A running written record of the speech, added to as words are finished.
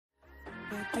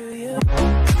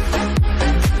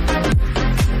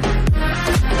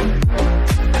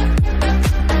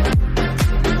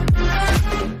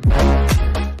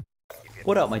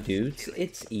What up, my dudes?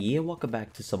 It's E, and welcome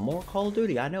back to some more Call of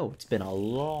Duty. I know, it's been a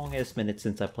long-ass minute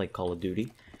since I played Call of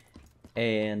Duty.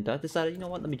 And I decided, you know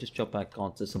what, let me just jump back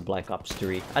onto some Black Ops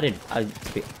 3.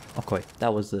 Okay,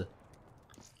 that was the...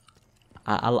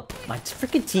 my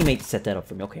freaking teammate set that up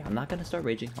for me. Okay, I'm not gonna start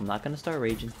raging.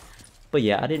 But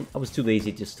yeah, I was too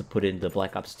lazy just to put in the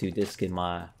Black Ops 2 disc in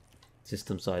my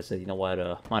system, so I said, you know what,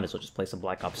 might as well just play some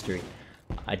Black Ops 3.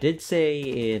 I did say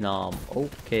in,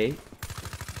 okay...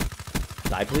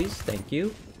 Die please, thank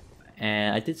you.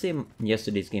 And I did say in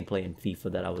yesterday's gameplay in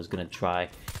FIFA that I was gonna try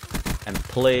and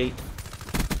play.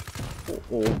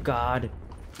 Oh god.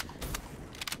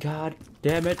 God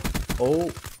damn it.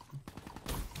 Oh.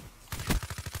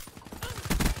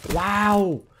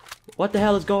 Wow. What the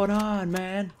hell is going on,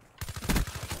 man?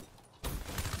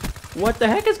 What the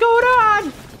heck is going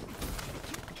on?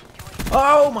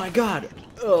 Oh my god.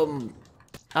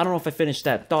 I don't know if I finished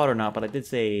that thought or not, but I did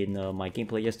say in my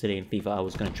gameplay yesterday in FIFA I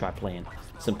was going to try playing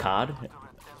some COD.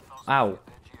 Ow.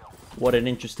 What an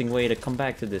interesting way to come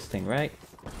back to this thing, right?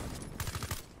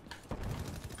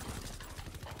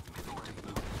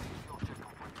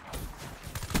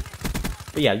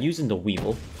 But yeah, using the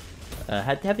Weevil.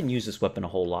 Haven't used this weapon a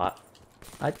whole lot.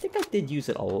 I think I did use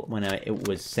it when it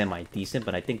was semi-decent,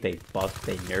 but I think they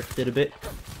nerfed it a bit.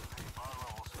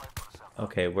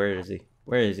 Okay, where is he?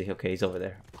 Where is he? Okay, he's over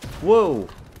there. Whoa!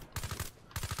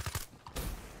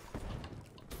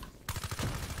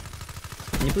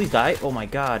 Can you please die? Oh my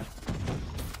god.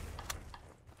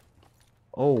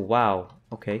 Oh wow.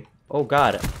 Okay. Oh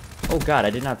god. Oh god,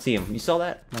 I did not see him. You saw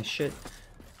that? My shit.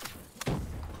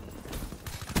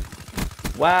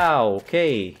 Wow,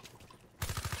 okay.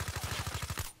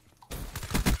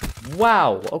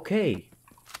 Wow, okay.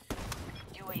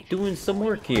 Doing some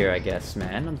work here, I guess,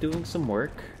 man. I'm doing some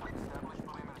work.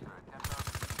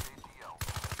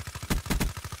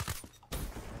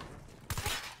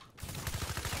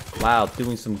 Wow,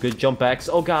 doing some good jump backs.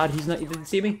 Oh god, he didn't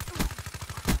see me?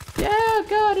 Yeah,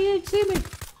 god, he didn't see me.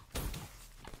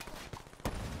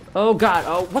 Oh god,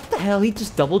 oh, what the hell? He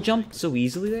just double jumped so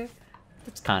easily there?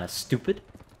 That's kind of stupid.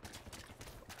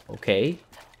 Okay.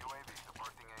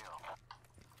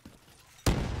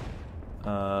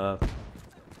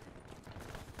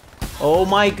 Oh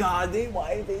my god,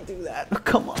 why did they do that? Oh,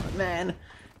 come on, man.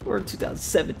 We're in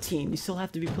 2017. You still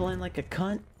have to be playing like a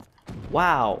cunt?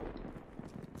 Wow.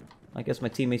 I guess my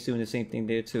teammate's doing the same thing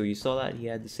there too. You saw that? He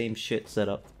had the same shit set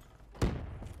up.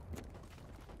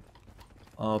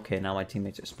 Okay, now my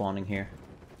teammates are spawning here.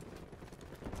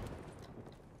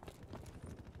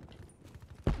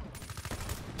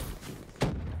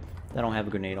 I don't have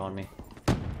a grenade on me.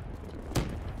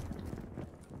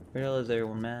 Where the hell is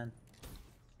everyone, man?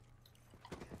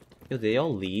 Yo, they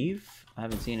all leave? I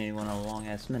haven't seen anyone in a long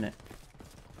ass minute.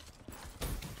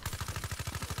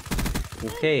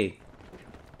 Okay.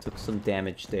 Took some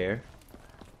damage there.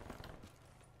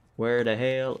 Where the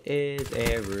hell is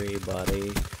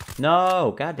everybody?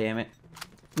 No! God damn it.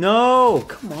 No!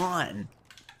 Come on!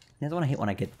 That's what I hate when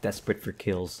I get desperate for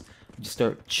kills. I just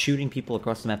start shooting people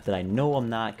across the map that I know I'm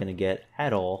not gonna get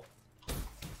at all.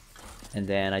 And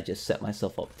then I just set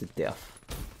myself up to death.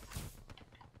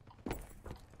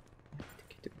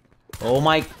 Oh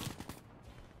my...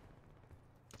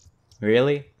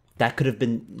 Really? That could have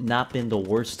not been the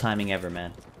worst timing ever,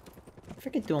 man. I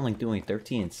freaking only doing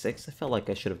 13 and 6. I felt like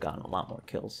I should have gotten a lot more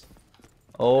kills.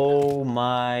 Oh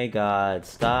my god.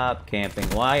 Stop camping.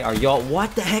 Why are y'all...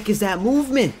 What the heck is that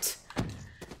movement?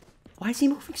 Why is he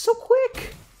moving so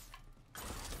quick?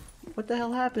 What the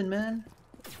hell happened, man?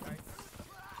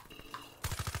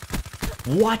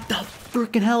 What the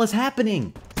freaking hell is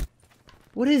happening?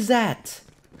 What is that?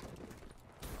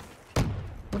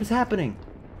 What is happening?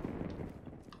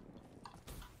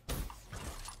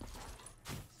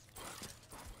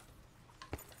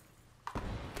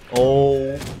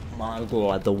 Oh my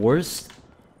god, the worst?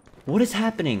 What is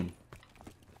happening?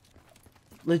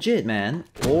 Legit, man.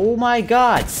 Oh my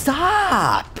god,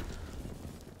 stop!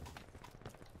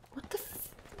 What the f...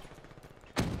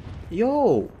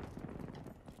 Yo!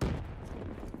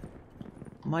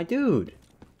 My dude.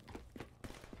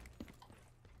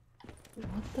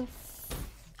 What the f...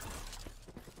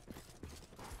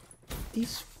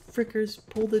 These frickers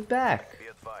pulled it back.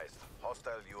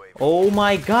 Oh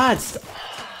my god!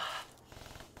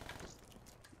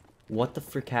 What the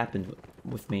frick happened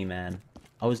with me, man?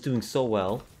 I was doing so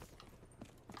well.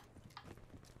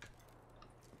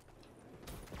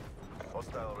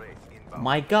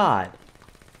 My god.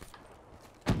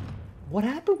 What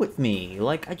happened with me?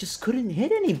 Like, I just couldn't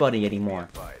hit anybody anymore.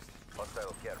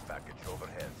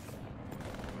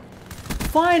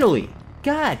 Finally!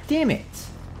 God damn it!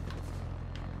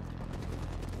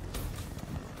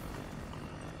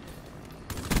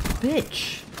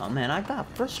 Bitch! Oh man, I got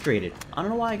frustrated. I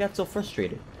don't know why I got so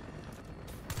frustrated.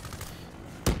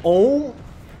 Oh!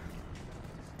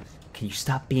 Can you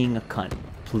stop being a cunt,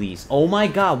 please? Oh my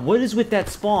god, what is with that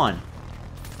spawn?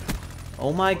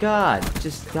 Oh my god,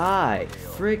 just die.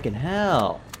 Freaking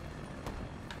hell.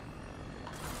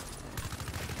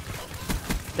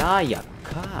 Die, ya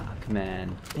cock,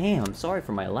 man. Damn, I'm sorry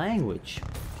for my language.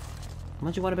 How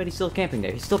much you want to bet he's still camping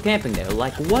there? He's still camping there.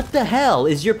 Like, what the hell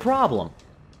is your problem?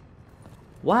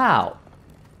 Wow.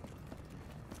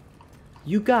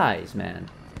 You guys,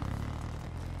 man.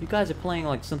 You guys are playing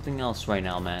like something else right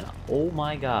now, man. Oh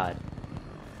my god.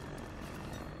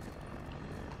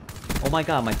 Oh my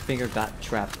god, my finger got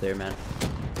trapped there, man.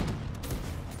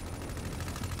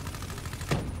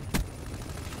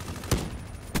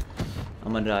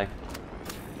 I'm gonna die.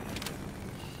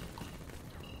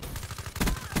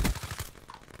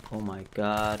 Oh my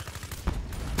god.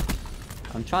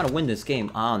 I'm trying to win this game.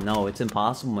 Oh no, it's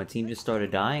impossible. My team just started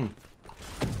dying.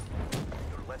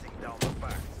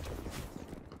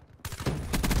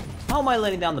 How am I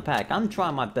letting down the pack? I'm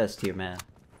trying my best here, man.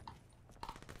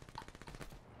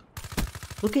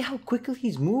 Look at how quickly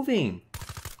he's moving.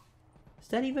 Is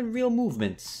that even real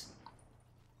movements?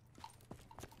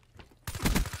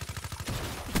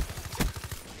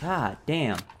 God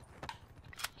damn.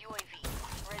 UAV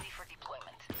ready for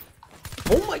deployment.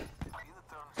 Oh my.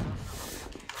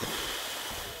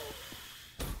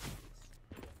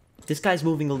 This guy's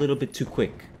moving a little bit too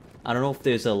quick. I don't know if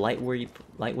there's a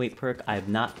lightweight perk. I have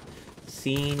not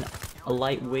seen a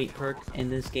lightweight perk in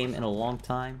this game in a long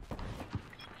time.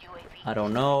 I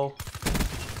don't know.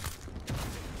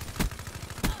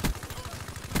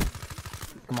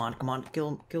 Come on, come on, kill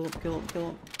him, kill him, kill him, kill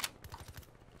him.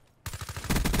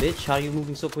 Bitch, how are you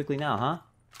moving so quickly now, huh?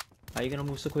 How are you gonna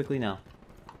move so quickly now?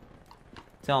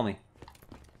 Tell me.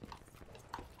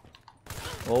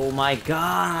 Oh my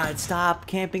god, stop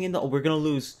camping in the... Oh, we're gonna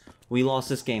lose. We lost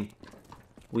this game.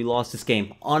 We lost this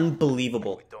game.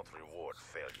 Unbelievable.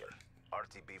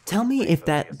 Tell me if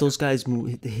those guys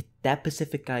move, that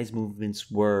Pacific guy's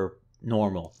movements were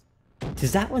normal.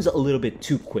 Cause that one's a little bit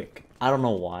too quick. I don't know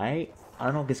why. I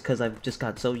don't know if it's because I've just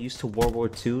got so used to World War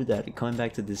II that coming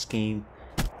back to this game,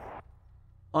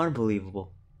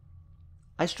 unbelievable.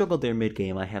 I struggled there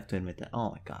mid-game. I have to admit that. Oh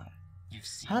my god.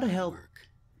 How the hell?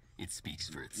 It speaks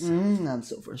for itself. I'm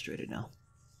so frustrated now.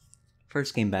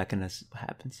 First game back and this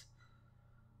happens.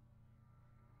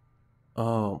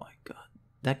 Oh my god.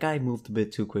 That guy moved a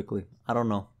bit too quickly. I don't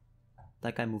know.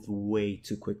 That guy moved way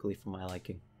too quickly for my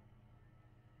liking.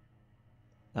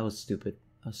 That was stupid.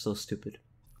 That was so stupid.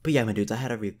 But yeah, my dudes, I had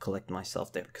to recollect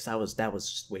myself there because that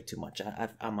was just way too much.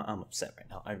 I'm upset right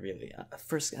now. I really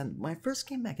my first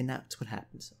game back and that's what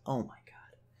happens. Oh my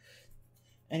god.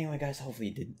 Anyway, guys,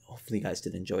 hopefully you guys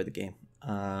did enjoy the game.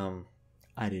 I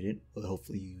didn't, but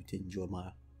hopefully you did enjoy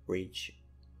my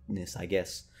rageness, I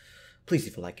guess. Please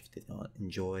leave a like if you did not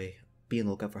enjoy. Be on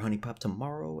the lookout for Honey Pop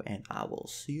tomorrow, and I will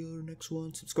see you next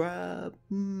one. Subscribe.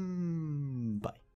 Bye.